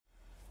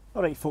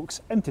Alright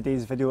folks, in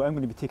today's video I'm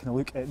going to be taking a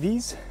look at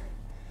these.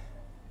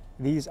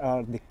 These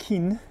are the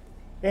KEEN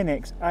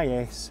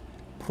NXIS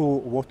Pro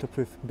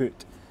Waterproof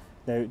boot.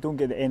 Now don't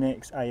get the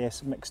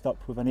NXIS mixed up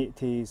with an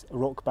 80s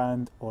rock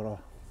band or a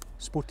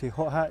sporty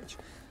hot hatch.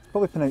 It's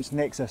probably pronounced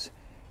Nexus,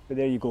 but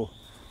there you go.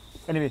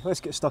 Anyway, let's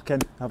get stuck in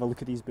and have a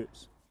look at these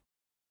boots.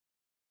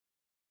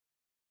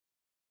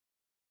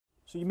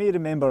 So you may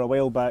remember a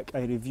while back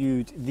I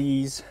reviewed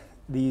these.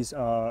 These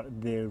are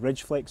the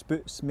Ridge Flex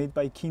boots made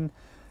by KEEN.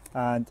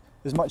 And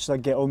as much as I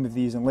get on with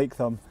these and like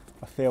them,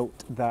 I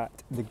felt that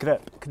the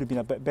grip could have been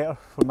a bit better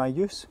for my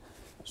use.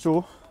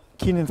 So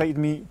KEEN invited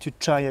me to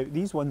try out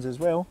these ones as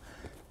well,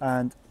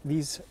 and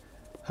these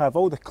have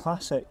all the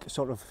classic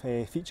sort of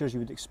features you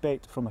would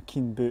expect from a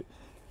KEEN boot,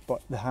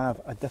 but they have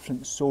a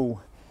different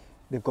sole.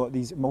 They've got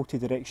these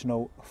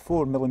multi-directional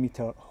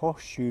 4mm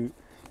horseshoe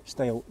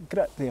style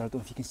grip there. I don't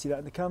know if you can see that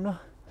in the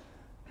camera.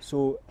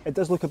 So it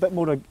does look a bit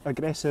more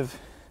aggressive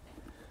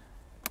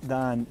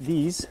than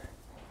these.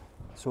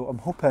 So I'm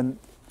hoping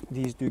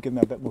these do give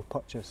me a bit more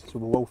purchase, so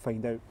we'll all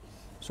find out.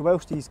 So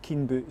whilst these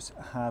KEEN boots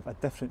have a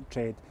different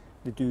tread,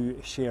 they do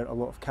share a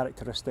lot of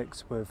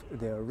characteristics with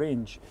their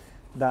range.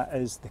 That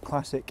is the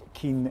classic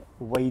KEEN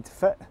wide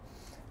fit,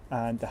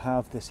 and they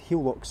have this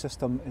heel lock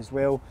system as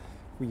well,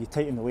 where you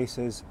tighten the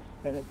laces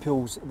and it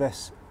pulls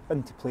this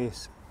into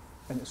place,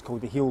 and it's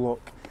called the heel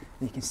lock.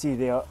 And you can see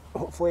there,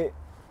 hopefully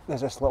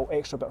there's this little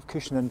extra bit of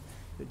cushioning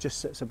that just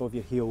sits above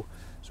your heel.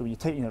 So when you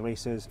tighten your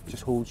laces, it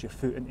just holds your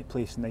foot into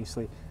place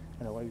nicely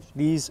and allows you.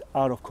 These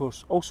are of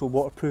course also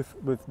waterproof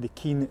with the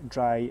KEEN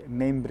dry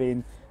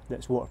membrane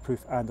that's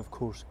waterproof and of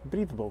course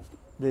breathable.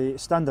 The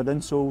standard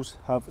insoles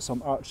have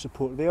some arch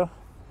support there,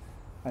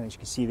 and as you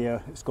can see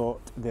there, it's got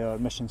their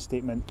mission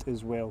statement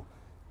as well.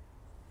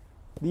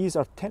 These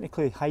are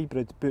technically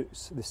hybrid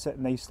boots. They sit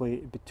nicely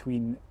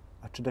between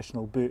a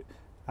traditional boot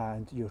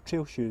and your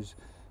trail shoes,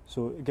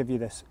 so it give you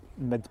this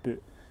mid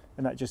boot,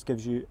 and that just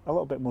gives you a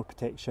little bit more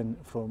protection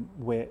from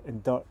wet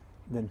and dirt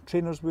than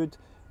trainers would,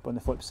 but on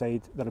the flip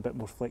side they're a bit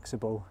more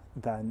flexible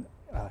than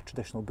a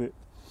traditional boot.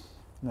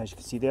 And as you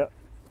can see there,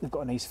 they've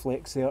got a nice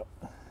flex there.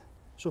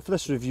 So for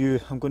this review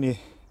I'm going to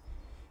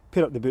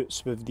pair up the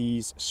boots with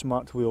these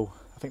Smart Wheel.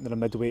 I think they're a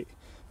midweight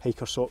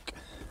hiker sock.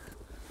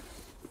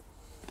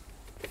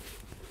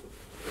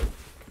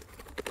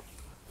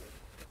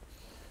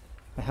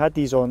 I had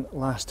these on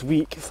last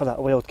week for that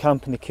wild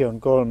camp in the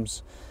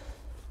Cairngorms.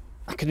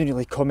 I couldn't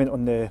really comment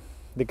on the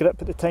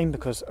grip at the time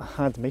because I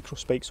had micro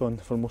spikes on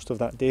for most of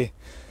that day,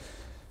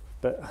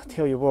 but I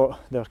tell you what,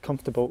 they're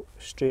comfortable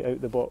straight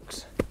out the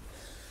box.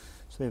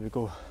 So there we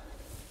go,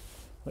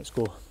 let's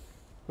go.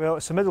 Well,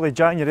 it's the middle of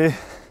January,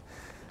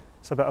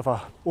 it's a bit of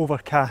a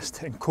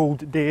overcast and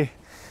cold day,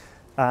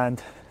 and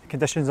the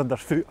conditions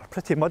underfoot are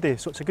pretty muddy,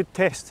 so it's a good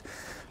test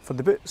for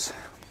the boots.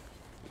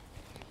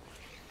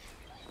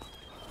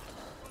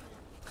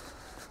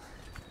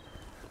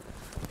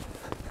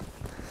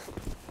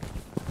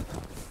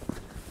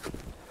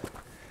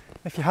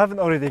 If you haven't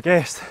already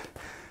guessed,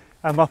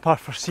 I'm up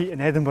Arthur Seat in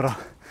Edinburgh.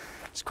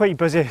 It's quite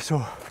busy,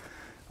 so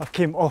I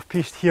came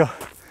off-piste here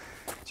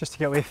just to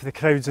get away from the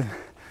crowds and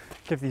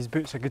give these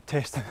boots a good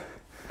testing.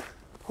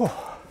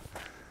 Oh,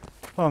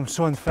 I'm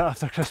so unfit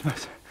after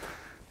Christmas.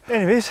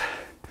 Anyways,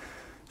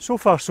 so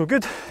far so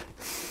good.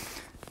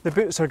 The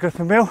boots are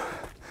gripping well.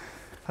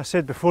 I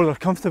said before, they're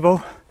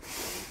comfortable.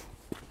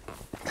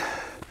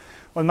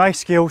 On my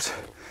scales,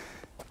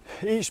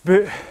 each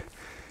boot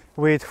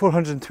weighed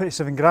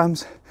 427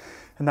 grams,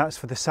 and that's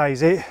for the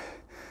size 8.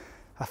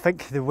 I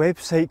think the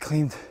website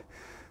claimed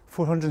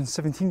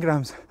 417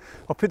 grams.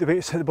 I'll put the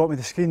weights at the bottom of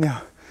the screen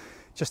now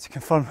just to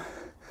confirm.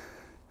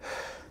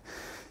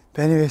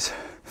 But anyways,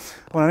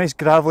 I'm on a nice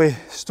gravelly,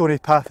 stony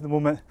path at the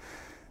moment,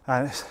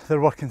 and they're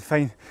working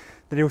fine.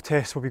 The real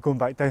test will be going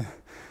back down,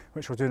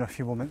 which we'll do in a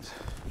few moments.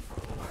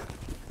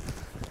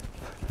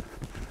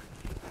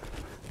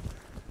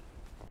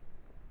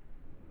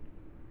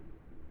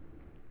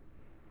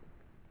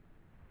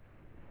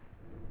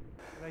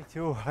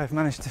 Rightio, I've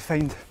managed to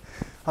find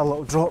a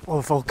little drop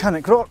of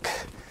volcanic rock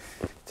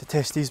to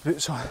test these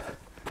boots on,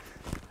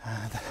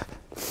 and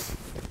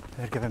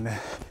they're giving me a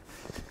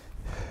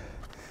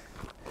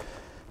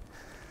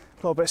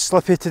little bit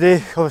slippy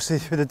today, obviously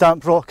with the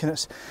damp rock and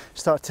it's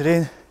started to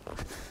rain,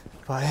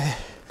 but a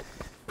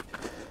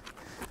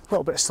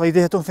little bit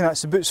slidey. I don't think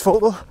that's the boot's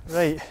fault though.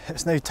 Right,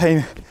 it's now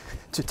time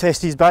to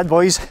test these bad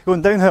boys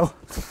going downhill.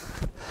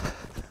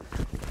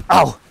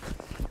 Ow!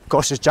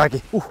 Gosh, it's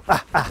jaggy. Ooh,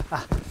 ah, ah,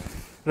 ah.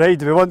 Right,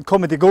 do we want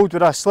comedy gold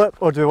with a slip,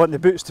 or do we want the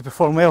boots to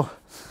perform well?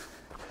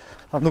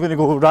 I'm not going to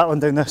go rattling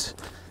down this,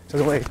 so I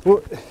don't like,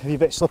 oh, a wee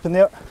bit slipping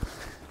there.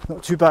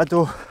 Not too bad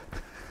though.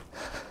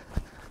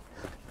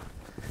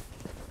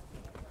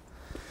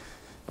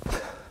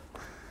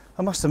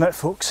 I must admit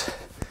folks,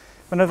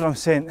 whenever I'm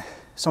sent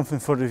something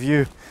for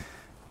review,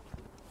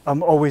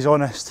 I'm always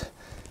honest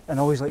and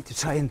always like to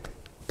try and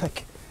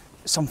pick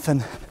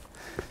something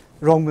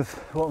wrong with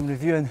what I'm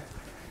reviewing.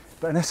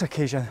 But on this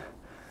occasion,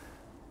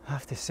 I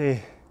have to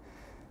say,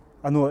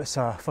 I know it's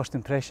first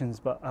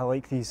impressions, but I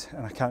like these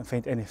and I can't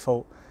find any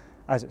fault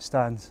as it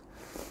stands.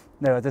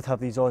 Now I did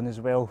have these on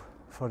as well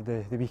for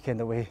the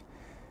weekend away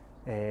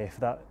for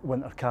that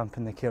winter camp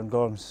in the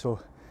Cairngorms, so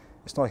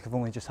it's not like I've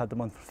only just had them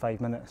on for 5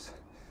 minutes.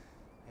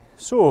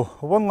 So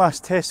one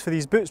last test for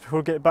these boots before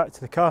we get back to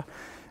the car,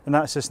 and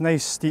that's this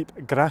nice steep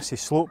grassy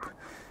slope.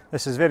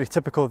 This is very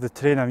typical of the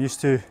terrain I'm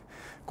used to,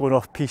 going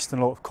off piste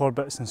and a lot of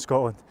Corbetts in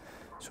Scotland.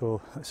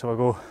 So that's how I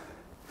go.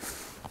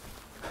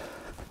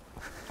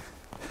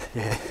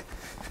 Yeah,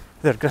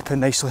 they're gripping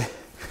nicely.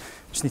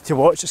 Just need to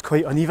watch, it's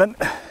quite uneven.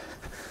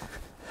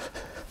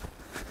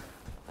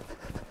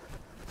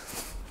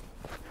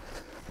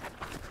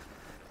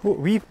 Oh, a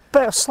wee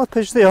bit of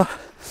slippage there,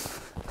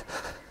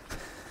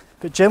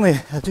 but generally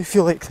I do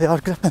feel like they are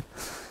gripping.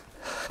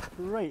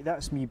 Right,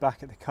 that's me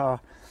back at the car,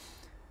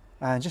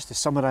 and just to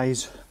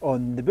summarise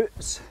on the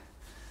boots,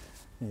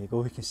 there you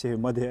go, you can see how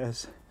muddy it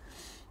is.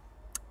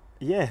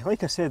 Yeah,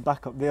 like I said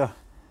back up there,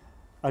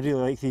 I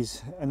really like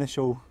these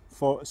initial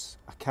thoughts.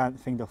 I can't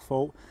find a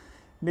fault.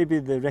 Maybe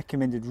the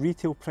recommended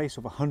retail price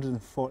of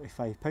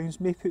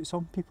 £145 may put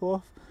some people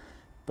off,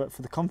 but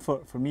for the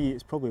comfort, for me,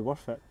 it's probably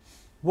worth it.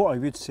 What I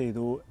would say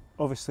though,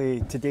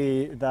 obviously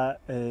today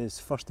that is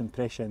first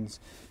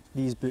impressions.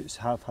 These boots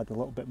have had a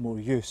little bit more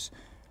use,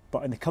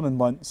 but in the coming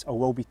months I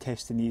will be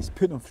testing these,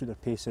 putting them through their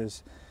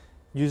paces,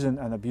 using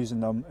and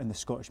abusing them in the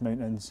Scottish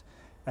mountains,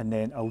 and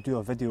then I'll do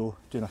a video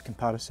doing a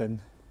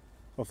comparison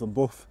of them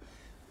both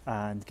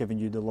and giving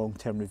you the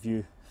long-term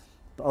review.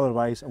 But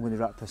otherwise I'm going to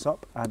wrap this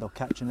up and I'll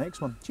catch you in the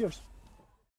next one. Cheers!